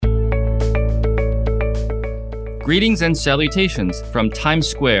Greetings and salutations from Times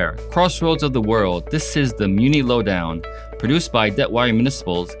Square, crossroads of the world. This is the Muni Lowdown, produced by Debtwire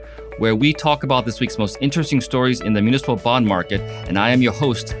Municipals, where we talk about this week's most interesting stories in the municipal bond market. And I am your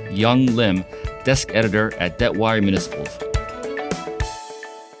host, Young Lim, desk editor at Debtwire Municipals.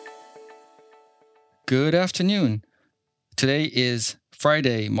 Good afternoon. Today is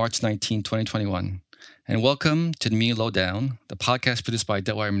Friday, March 19, 2021. And welcome to the Muni Lowdown, the podcast produced by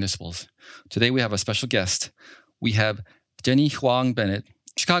Debtwire Municipals. Today we have a special guest. We have Jennie Huang Bennett,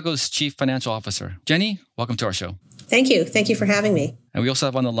 Chicago's Chief Financial Officer. Jennie, welcome to our show. Thank you. Thank you for having me. And we also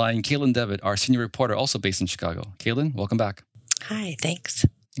have on the line Caitlin Devitt, our senior reporter, also based in Chicago. Caitlin, welcome back. Hi, thanks.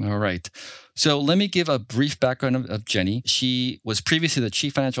 All right. So let me give a brief background of Jennie. She was previously the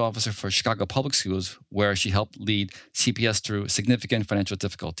Chief Financial Officer for Chicago Public Schools, where she helped lead CPS through significant financial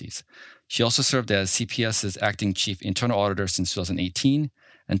difficulties. She also served as CPS's acting Chief Internal Auditor since 2018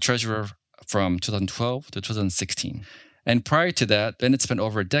 and Treasurer from 2012 to 2016. And prior to that, Bennett spent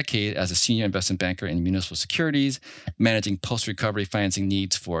over a decade as a senior investment banker in municipal securities, managing post-recovery financing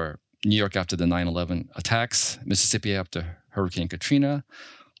needs for New York after the 9/11 attacks, Mississippi after Hurricane Katrina,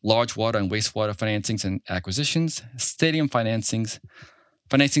 large water and wastewater financings and acquisitions, stadium financings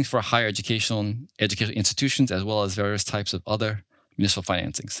for higher educational institutions, as well as various types of other municipal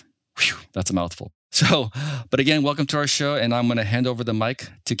financings. Whew, that's a mouthful. But again, welcome to our show, and I'm going to hand over the mic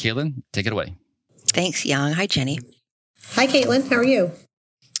to Caitlin. Take it away. Thanks, Young. Hi, Jennie. Hi, Caitlin. How are you?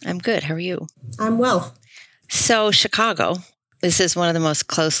 I'm good. How are you? I'm well. So, Chicago, this is one of the most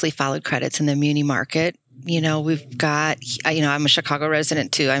closely followed credits in the muni market. We've got, I'm a Chicago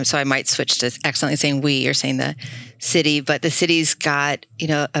resident too. So I might switch to accidentally saying we, you're saying the city, but the city's got,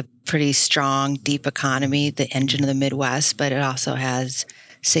 a pretty strong, deep economy, the engine of the Midwest, but it also has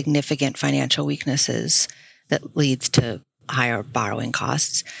significant financial weaknesses that leads to higher borrowing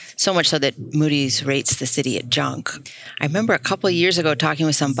costs, so much so that Moody's rates the city at junk. I remember a couple of years ago talking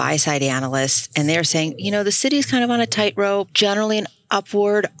with some buy-side analysts, and they're saying, the city's kind of on a tightrope, generally an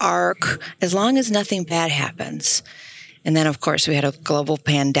upward arc, as long as nothing bad happens. And then, of course, we had a global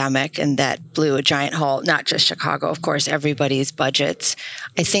pandemic, and that blew a giant hole, not just Chicago, of course, everybody's budgets.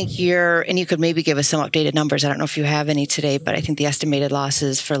 I think and you could maybe give us some updated numbers. I don't know if you have any today, but I think the estimated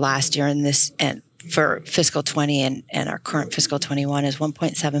losses for last year and for fiscal 20 and our current fiscal 21 is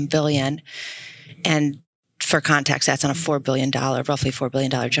 $1.7 billion. And for context, that's on a roughly $4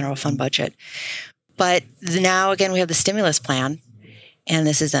 billion general fund budget. But now, again, we have the stimulus plan, and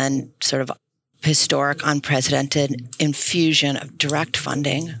this is a sort of historic, unprecedented infusion of direct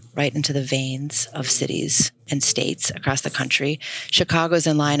funding right into the veins of cities and states across the country. Chicago's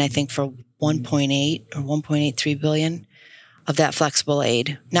in line, I think, for 1.8 or 1.83 billion of that flexible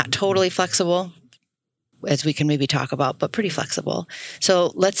aid. Not totally flexible, as we can maybe talk about, but pretty flexible.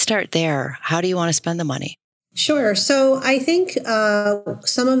 So let's start there. How do you want to spend the money? Sure. So I think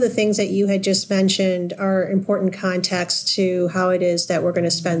some of the things that you had just mentioned are important context to how it is that we're going to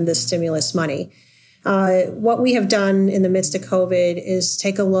spend this stimulus money. What we have done in the midst of COVID is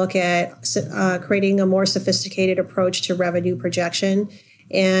take a look at creating a more sophisticated approach to revenue projection.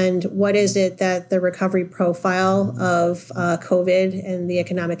 And what is it that the recovery profile of COVID and the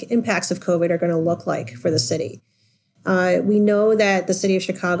economic impacts of COVID are going to look like for the city? We know that the city of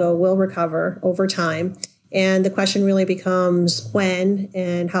Chicago will recover over time. And the question really becomes when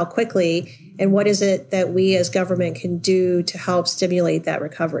and how quickly, and what is it that we as government can do to help stimulate that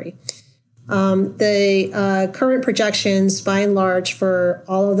recovery. The current projections, by and large, for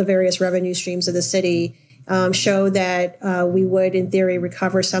all of the various revenue streams of the city show that we would, in theory,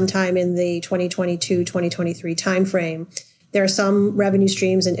 recover sometime in the 2022-2023 timeframe. There are some revenue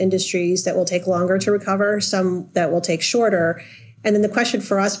streams and industries that will take longer to recover, some that will take shorter. And then the question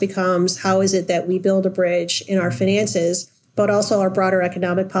for us becomes, how is it that we build a bridge in our finances, but also our broader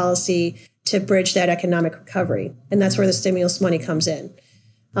economic policy to bridge that economic recovery? And that's where the stimulus money comes in.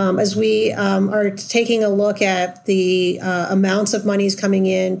 As we are taking a look at the amounts of monies coming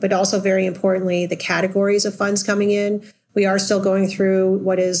in, but also very importantly, the categories of funds coming in, we are still going through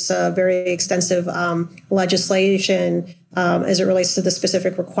what is very extensive legislation as it relates to the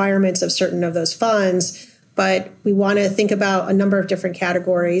specific requirements of certain of those funds. But we want to think about a number of different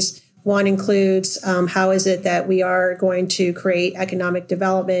categories. One includes how is it that we are going to create economic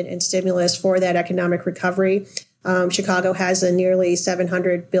development and stimulus for that economic recovery. Chicago has a nearly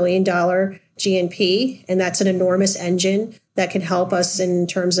 $700 billion GNP, and that's an enormous engine that can help us in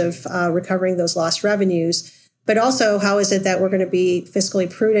terms of recovering those lost revenues. But also, how is it that we're going to be fiscally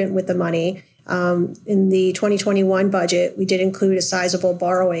prudent with the money? In the 2021 budget, we did include a sizable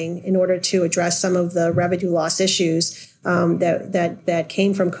borrowing in order to address some of the revenue loss issues that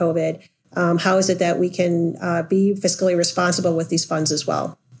came from COVID. How is it that we can be fiscally responsible with these funds as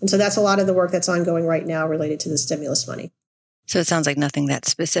well? And so that's a lot of the work that's ongoing right now related to the stimulus money. So it sounds like nothing that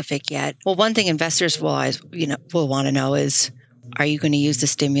specific yet. Well, one thing investors will always, will want to know is, are you going to use the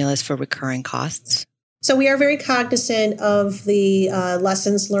stimulus for recurring costs? So we are very cognizant of the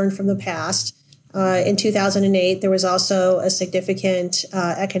lessons learned from the past. In 2008, there was also a significant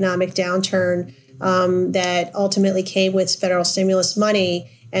economic downturn that ultimately came with federal stimulus money.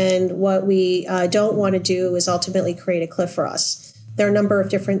 And what we don't want to do is ultimately create a cliff for us. There are a number of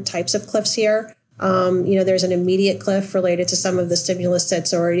different types of cliffs here. There's an immediate cliff related to some of the stimulus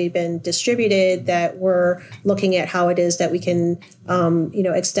that's already been distributed that we're looking at how it is that we can,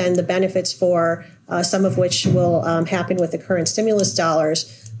 extend the benefits for, some of which will happen with the current stimulus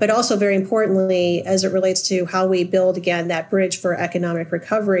dollars. But also, very importantly, as it relates to how we build, again, that bridge for economic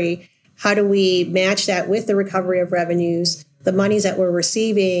recovery, how do we match that with the recovery of revenues, the monies that we're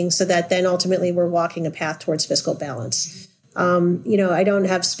receiving, so that then ultimately we're walking a path towards fiscal balance. I don't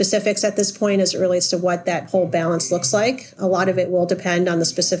have specifics at this point as it relates to what that whole balance looks like. A lot of it will depend on the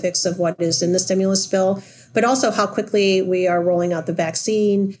specifics of what is in the stimulus bill, but also how quickly we are rolling out the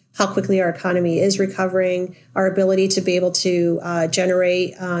vaccine, how quickly our economy is recovering, our ability to be able to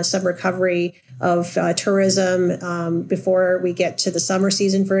generate some recovery of tourism before we get to the summer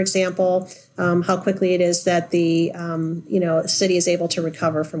season, for example, how quickly it is that the city is able to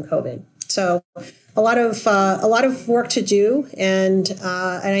recover from COVID. So a lot of work to do, and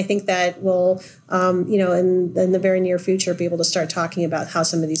I think that we'll in the very near future be able to start talking about how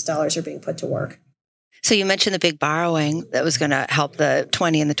some of these dollars are being put to work. So you mentioned the big borrowing that was going to help the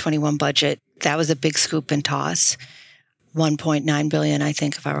 20 and the 21 budget. That was a big scoop and toss, $1.9 billion, I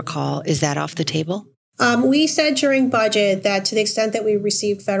think, if I recall. Is that off the table? We said during budget that to the extent that we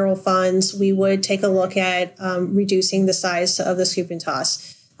received federal funds, we would take a look at reducing the size of the scoop and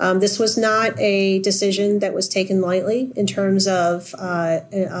toss. This was not a decision that was taken lightly in terms of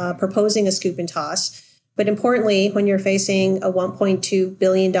proposing a scoop and toss. But importantly, when you're facing a $1.2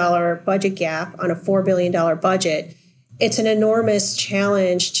 billion budget gap on a $4 billion budget, it's an enormous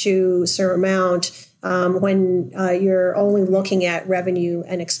challenge to surmount when you're only looking at revenue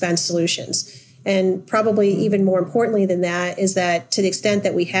and expense solutions. And probably even more importantly than that is that to the extent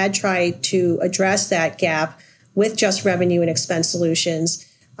that we had tried to address that gap with just revenue and expense solutions,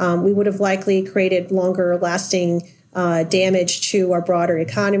 we would have likely created longer lasting damage to our broader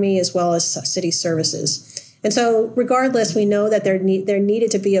economy as well as city services. And so regardless, we know that there needed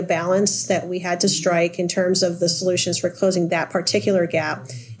to be a balance that we had to strike in terms of the solutions for closing that particular gap.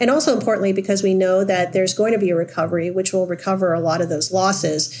 And also importantly, because we know that there's going to be a recovery, which will recover a lot of those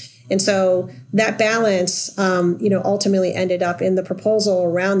losses. And so that balance, ultimately ended up in the proposal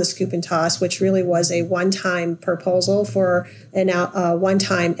around the scoop and toss, which really was a one-time proposal for a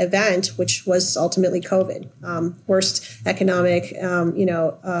one-time event, which was ultimately COVID, worst economic,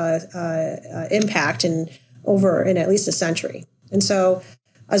 impact in at least a century. And so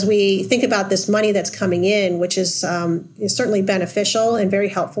as we think about this money that's coming in, which is certainly beneficial and very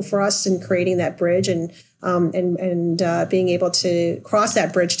helpful for us in creating that bridge and being able to cross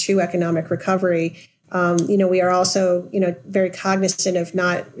that bridge to economic recovery, we are also, very cognizant of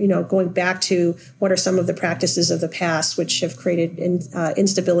not, going back to what are some of the practices of the past, which have created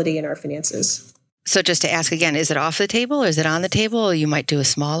instability in our finances. So just to ask again, is it off the table? Or is it on the table? Or you might do a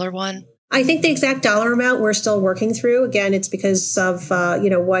smaller one? I think the exact dollar amount we're still working through. Again, it's because of,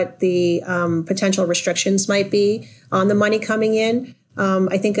 what the potential restrictions might be on the money coming in.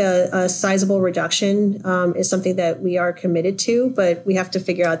 I think a sizable reduction is something that we are committed to, but we have to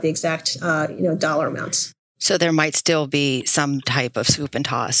figure out the exact, dollar amounts. So there might still be some type of scoop and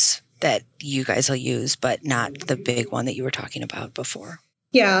toss that you guys will use, but not the big one that you were talking about before.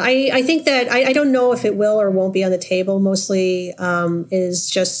 Yeah, I think that I don't know if it will or won't be on the table. Mostly is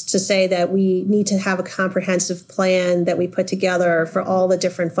just to say that we need to have a comprehensive plan that we put together for all the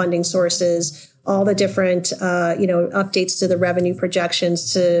different funding sources, all the different, updates to the revenue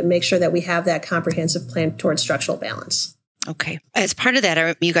projections to make sure that we have that comprehensive plan towards structural balance. Okay. As part of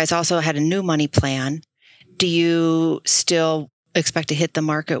that, you guys also had a new money plan. Do you still expect to hit the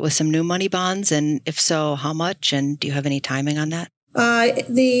market with some new money bonds? And if so, how much? And do you have any timing on that?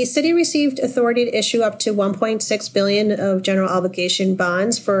 The city received authority to issue up to $1.6 billion of general obligation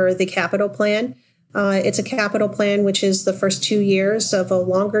bonds for the capital plan. It's a capital plan, which is the first 2 years of a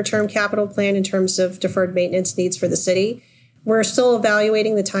longer-term capital plan in terms of deferred maintenance needs for the city. We're still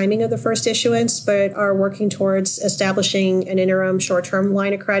evaluating the timing of the first issuance, but are working towards establishing an interim short-term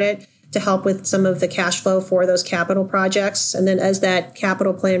line of credit to help with some of the cash flow for those capital projects. And then as that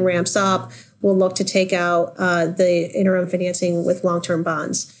capital plan ramps up, we'll look to take out the interim financing with long-term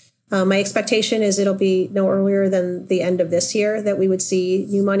bonds. My expectation is it'll be no earlier than the end of this year that we would see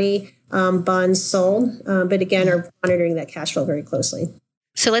new money bonds sold, but again, are monitoring that cash flow very closely.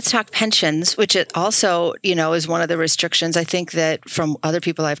 So let's talk pensions, which it also, is one of the restrictions. I think that from other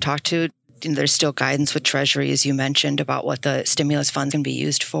people I've talked to, there's still guidance with Treasury, as you mentioned, about what the stimulus funds can be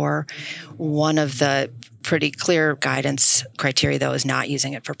used for. One of the pretty clear guidance criteria, though, is not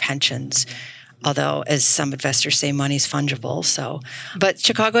using it for pensions. Although, as some investors say, money's fungible. But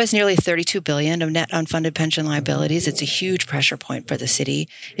Chicago has nearly $32 billion of net unfunded pension liabilities. It's a huge pressure point for the city.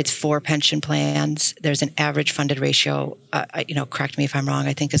 It's 4 pension plans. There's an average funded ratio, correct me if I'm wrong,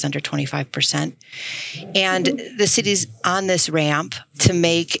 I think is under 25%. And the city's on this ramp to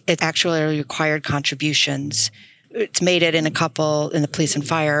make its actually required contributions. It's made it in a couple in the police and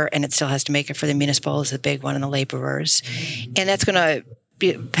fire, and it still has to make it for the municipals, the big one, and the laborers. And that's going to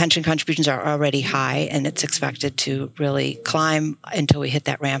pension contributions are already high, and it's expected to really climb until we hit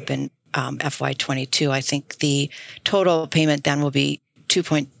that ramp in FY22. I think the total payment then will be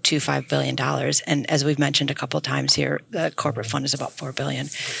 $2.25 billion. And as we've mentioned a couple of times here, the corporate fund is about $4 billion.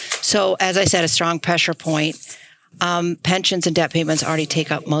 So as I said, a strong pressure point. Pensions and debt payments already take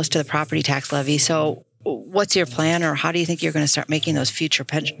up most of the property tax levy. So what's your plan, or how do you think you're going to start making those future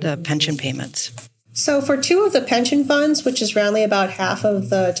pension payments? So for 2 of the pension funds, which is roundly about half of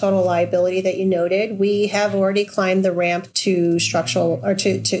the total liability that you noted, we have already climbed the ramp to structural or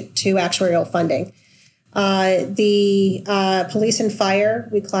to actuarial funding. The police and fire,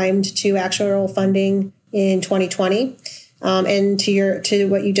 we climbed to actuarial funding in 2020. And to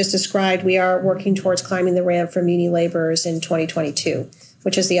what you just described, we are working towards climbing the ramp for muni laborers in 2022,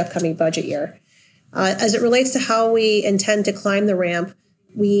 which is the upcoming budget year. As it relates to how we intend to climb the ramp,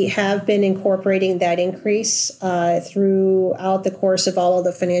 we have been incorporating that increase throughout the course of all of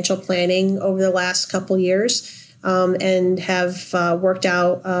the financial planning over the last couple years, and have worked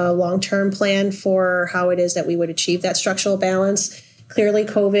out a long-term plan for how it is that we would achieve that structural balance. Clearly,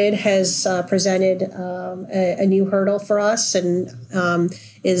 COVID has presented a new hurdle for us and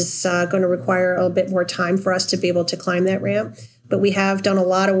is going to require a bit more time for us to be able to climb that ramp. But we have done a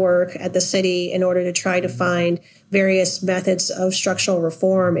lot of work at the city in order to try to find various methods of structural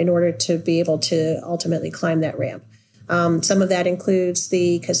reform in order to be able to ultimately climb that ramp. Some of that includes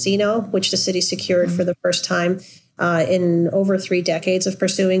the casino, which the city secured for the first time in over 3 decades of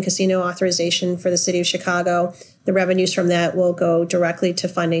pursuing casino authorization for the city of Chicago. The revenues from that will go directly to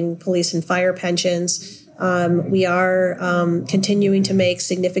funding police and fire pensions. We are continuing to make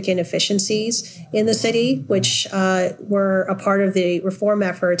significant efficiencies in the city, which were a part of the reform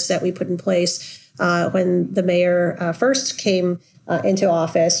efforts that we put in place when the mayor first came into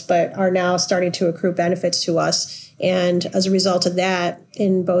office, but are now starting to accrue benefits to us. And as a result of that,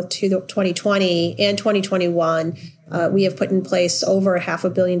 in both 2020 and 2021, we have put in place over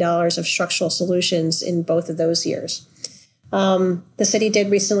 $500 million of structural solutions in both of those years. The city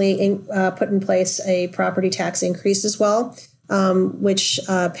did recently put in place a property tax increase as well, which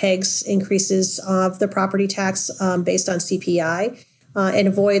pegs increases of the property tax based on CPI and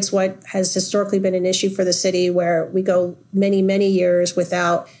avoids what has historically been an issue for the city, where we go many, many years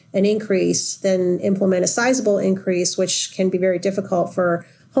without an increase, then implement a sizable increase, which can be very difficult for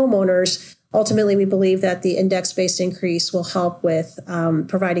homeowners. Ultimately, we believe that the index-based increase will help with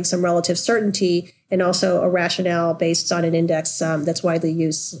providing some relative certainty and also a rationale based on an index that's widely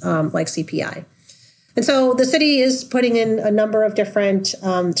used like CPI. And so the city is putting in a number of different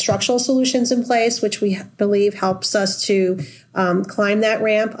structural solutions in place, which we believe helps us to climb that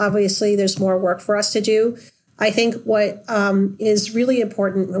ramp. Obviously, there's more work for us to do. I think what is really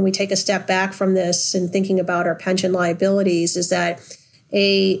important when we take a step back from this and thinking about our pension liabilities is that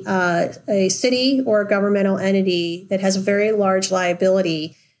a city or a governmental entity that has a very large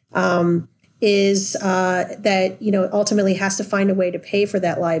liability is that ultimately has to find a way to pay for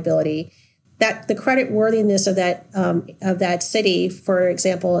that liability. That the credit worthiness of that city, for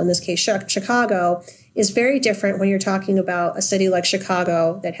example, in this case Chicago, is very different when you're talking about a city like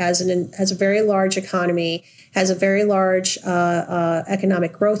Chicago that has a very large economy, has a very large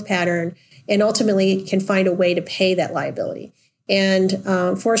economic growth pattern, and ultimately can find a way to pay that liability.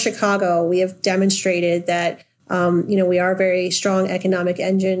 And for Chicago, we have demonstrated that we are a very strong economic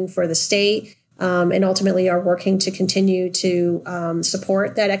engine for the state, and ultimately are working to continue to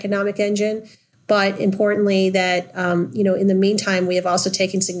support that economic engine. But importantly, that in the meantime, we have also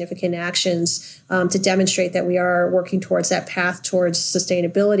taken significant actions to demonstrate that we are working towards that path towards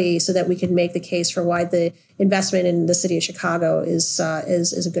sustainability, so that we can make the case for why the investment in the city of Chicago is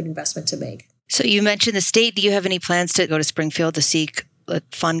a good investment to make. So you mentioned the state. Do you have any plans to go to Springfield to seek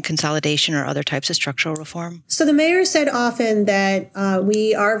fund consolidation or other types of structural reform? So the mayor said often that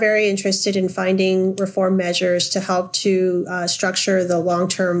we are very interested in finding reform measures to help to structure the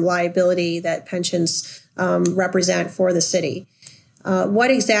long-term liability that pensions represent for the city.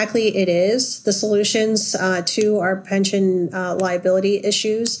 What exactly it is, the solutions to our pension liability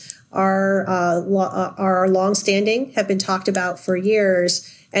issues are longstanding, have been talked about for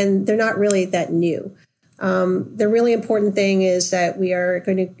years, and they're not really that new. The really important thing is that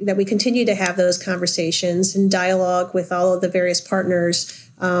we continue to have those conversations and dialogue with all of the various partners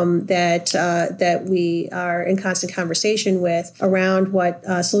that we are in constant conversation with around what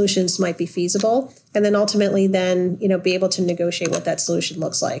solutions might be feasible, and then ultimately be able to negotiate what that solution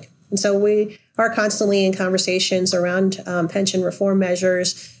looks like. And so we are constantly in conversations around pension reform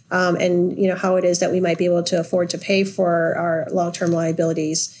measures and how it is that we might be able to afford to pay for our long-term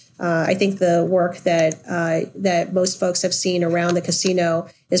liabilities. I think the work that most folks have seen around the casino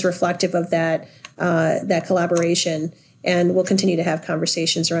is reflective of that collaboration, and we'll continue to have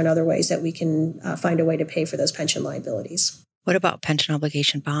conversations around other ways that we can find a way to pay for those pension liabilities. What about pension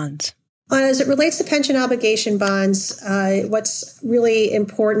obligation bonds? As it relates to pension obligation bonds, what's really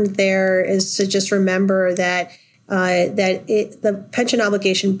important there is to just remember that the pension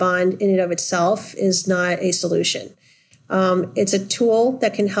obligation bond in and of itself is not a solution. It's a tool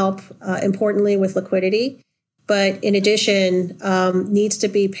that can help importantly with liquidity, but in addition, needs to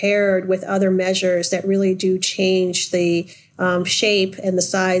be paired with other measures that really do change the shape and the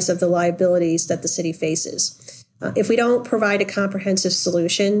size of the liabilities that the city faces. If we don't provide a comprehensive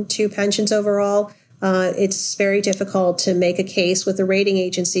solution to pensions overall, it's very difficult to make a case with the rating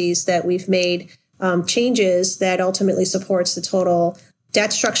agencies that we've made changes that ultimately supports the total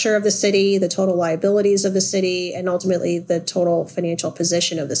debt structure of the city, the total liabilities of the city, and ultimately the total financial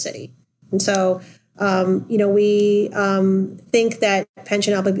position of the city. And so, we think that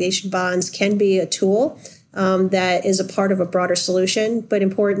pension obligation bonds can be a tool that is a part of a broader solution. But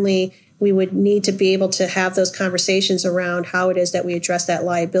importantly, we would need to be able to have those conversations around how it is that we address that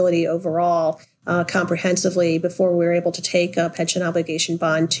liability overall comprehensively before we're able to take a pension obligation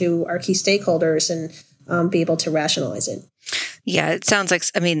bond to our key stakeholders and be able to rationalize it. Yeah, it sounds like,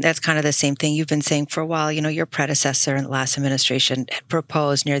 that's kind of the same thing you've been saying for a while. Your predecessor in the last administration had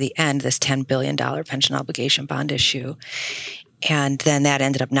proposed near the end this $10 billion pension obligation bond issue. And then that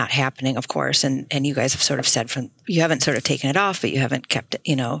ended up not happening, of course. And you guys have sort of said you haven't sort of taken it off, but you haven't kept it,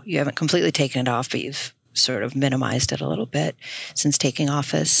 you haven't completely taken it off, but you've sort of minimized it a little bit since taking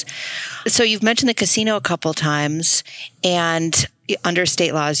office. So you've mentioned the casino a couple times, and under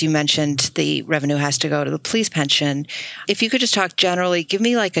state laws, you mentioned the revenue has to go to the police pension. If you could just talk generally, give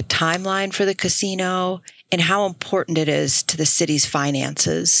me like a timeline for the casino and how important it is to the city's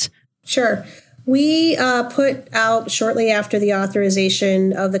finances. Sure. We put out shortly after the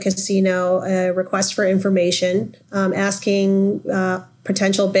authorization of the casino a request for information, asking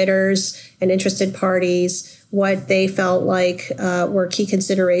potential bidders and interested parties what they felt like were key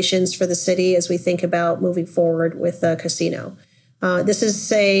considerations for the city as we think about moving forward with the casino. This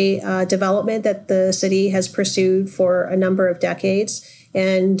is a development that the city has pursued for a number of decades.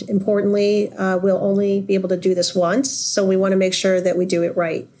 And importantly, we'll only be able to do this once. So we want to make sure that we do it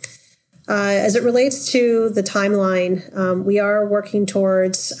right. As it relates to the timeline, we are working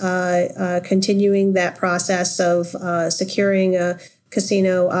towards continuing that process of securing a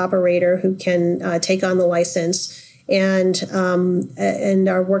casino operator who can take on the license, and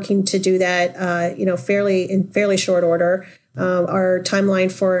are working to do that, in fairly short order. Our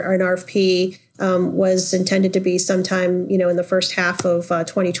timeline for an RFP was intended to be sometime, in the first half of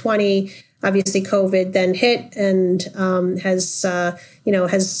 2020. Obviously, COVID then hit and has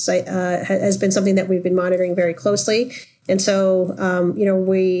been something that we've been monitoring very closely. And so,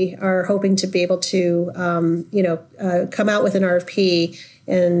 we are hoping to be able to, come out with an RFP,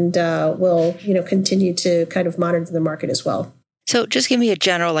 and we'll, continue to kind of monitor the market as well. So just give me a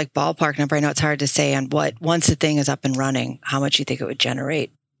general ballpark number. I know it's hard to say on once the thing is up and running, how much you think it would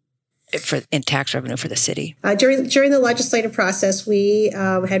generate in tax revenue for the city. During the legislative process, we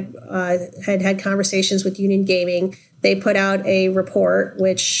had conversations with Union Gaming. They put out a report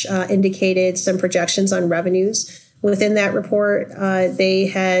which indicated some projections on revenues. Within that report, they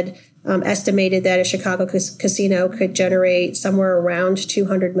had estimated that a Chicago casino could generate somewhere around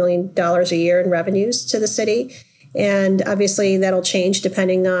 $200 million a year in revenues to the city. And obviously, that'll change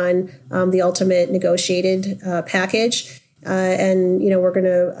depending on the ultimate negotiated package. We're going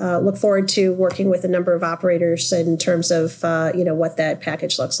to look forward to working with a number of operators in terms of, what that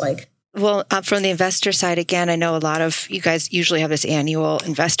package looks like. Well, from the investor side, again, I know a lot of you guys usually have this annual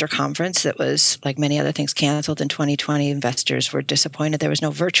investor conference that was, like many other things, canceled in 2020. Investors were disappointed there was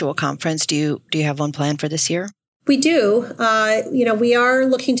no virtual conference. Do you have one planned for this year? We do. We are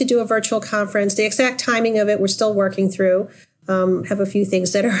looking to do a virtual conference. The exact timing of it, we're still working through. Have a few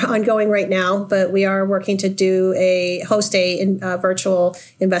things that are ongoing right now, but we are working to host a virtual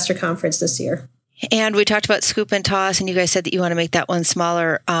investor conference this year. And we talked about scoop and toss, and you guys said that you want to make that one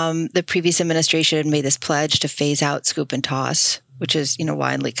smaller. The previous administration had made this pledge to phase out scoop and toss, which is,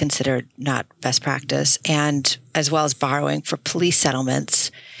 widely considered not best practice, and as well as borrowing for police settlements.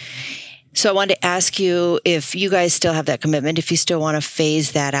 So I wanted to ask you if you guys still have that commitment, if you still want to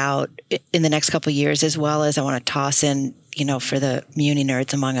phase that out in the next couple of years, as well as I want to toss in, for the Muni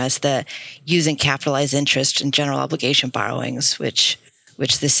nerds among us, the using capitalized interest and general obligation borrowings, which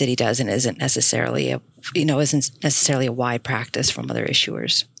the city does and isn't necessarily a wide practice from other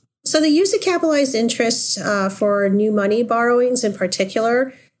issuers. So the use of capitalized interest for new money borrowings in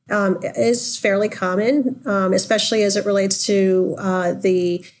particular is fairly common, especially as it relates to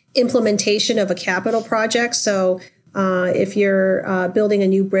the implementation of a capital project. So if you're building a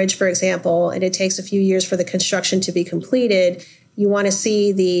new bridge, for example, and it takes a few years for the construction to be completed, you want to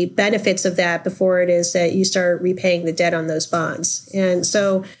see the benefits of that before it is that you start repaying the debt on those bonds. And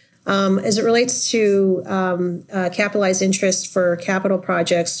so as it relates to capitalized interest for capital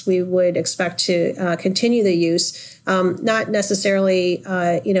projects, we would expect to continue the use, not necessarily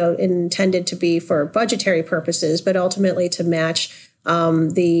intended to be for budgetary purposes, but ultimately to match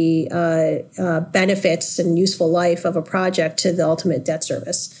the benefits and useful life of a project to the ultimate debt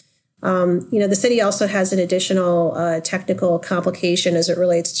service. The city also has an additional technical complication as it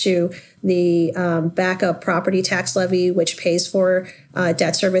relates to the backup property tax levy, which pays for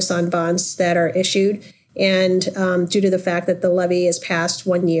debt service on bonds that are issued. And due to the fact that the levy is passed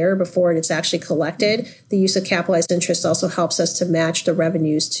 1 year before it's actually collected, the use of capitalized interest also helps us to match the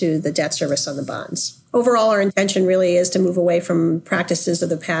revenues to the debt service on the bonds. Overall, our intention really is to move away from practices of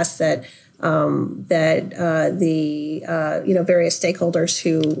the past that the various stakeholders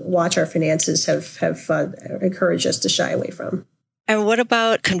who watch our finances have encouraged us to shy away from. And what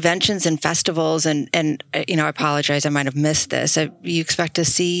about conventions and festivals? And I apologize, I might have missed this. You expect to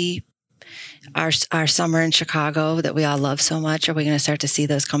see our summer in Chicago that we all love so much? Are we going to start to see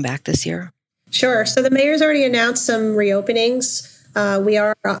those come back this year? Sure. So the mayor's already announced some reopenings. We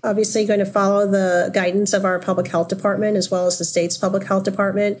are obviously going to follow the guidance of our public health department as well as the state's public health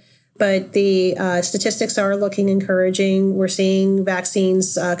department. But the statistics are looking encouraging. We're seeing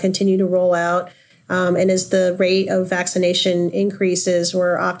vaccines continue to roll out. And as the rate of vaccination increases,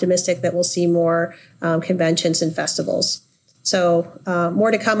 we're optimistic that we'll see more conventions and festivals. So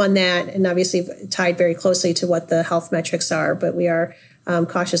more to come on that, and obviously tied very closely to what the health metrics are. But we are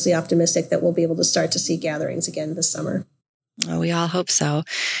cautiously optimistic that we'll be able to start to see gatherings again this summer. Oh, we all hope so.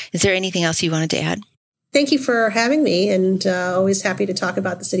 Is there anything else you wanted to add? Thank you for having me, and always happy to talk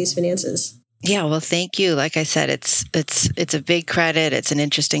about the city's finances. Yeah, well, thank you. Like I said, it's a big credit. It's an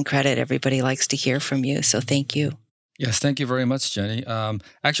interesting credit. Everybody likes to hear from you, so thank you. Yes, thank you very much, Jenny.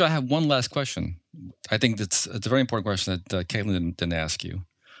 Actually, I have one last question. I think it's a very important question that Caitlin didn't ask you.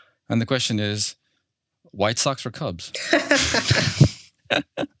 And the question is, White Sox or Cubs?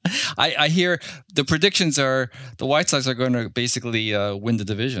 I hear the predictions are the White Sox are going to basically win the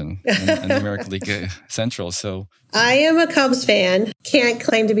division in the American League Central. So I am a Cubs fan. Can't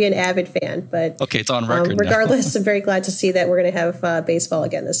claim to be an avid fan, but okay, it's on record. Regardless, I'm very glad to see that we're going to have baseball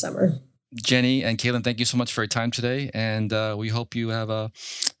again this summer. Jenny and Caitlin, thank you so much for your time today, and we hope you have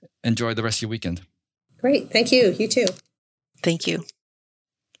enjoy the rest of your weekend. Great, thank you. You too. Thank you.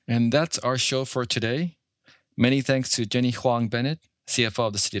 And that's our show for today. Many thanks to Jennie Huang Bennett, CFO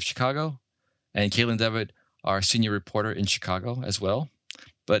of the City of Chicago, and Caitlin Devitt, our senior reporter in Chicago as well.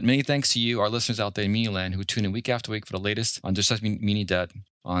 But many thanks to you, our listeners out there in Muni Land, who tune in week after week for the latest on distressed Muni debt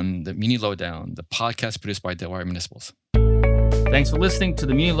on the Muni Lowdown, the podcast produced by Delaware Municipals. Thanks for listening to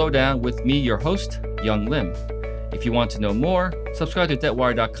the Muni Lowdown with me, your host, Young Lim. If you want to know more, subscribe to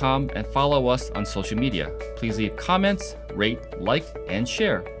debtwire.com and follow us on social media. Please leave comments, rate, like, and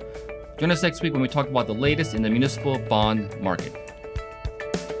share. Join us next week when we talk about the latest in the municipal bond market.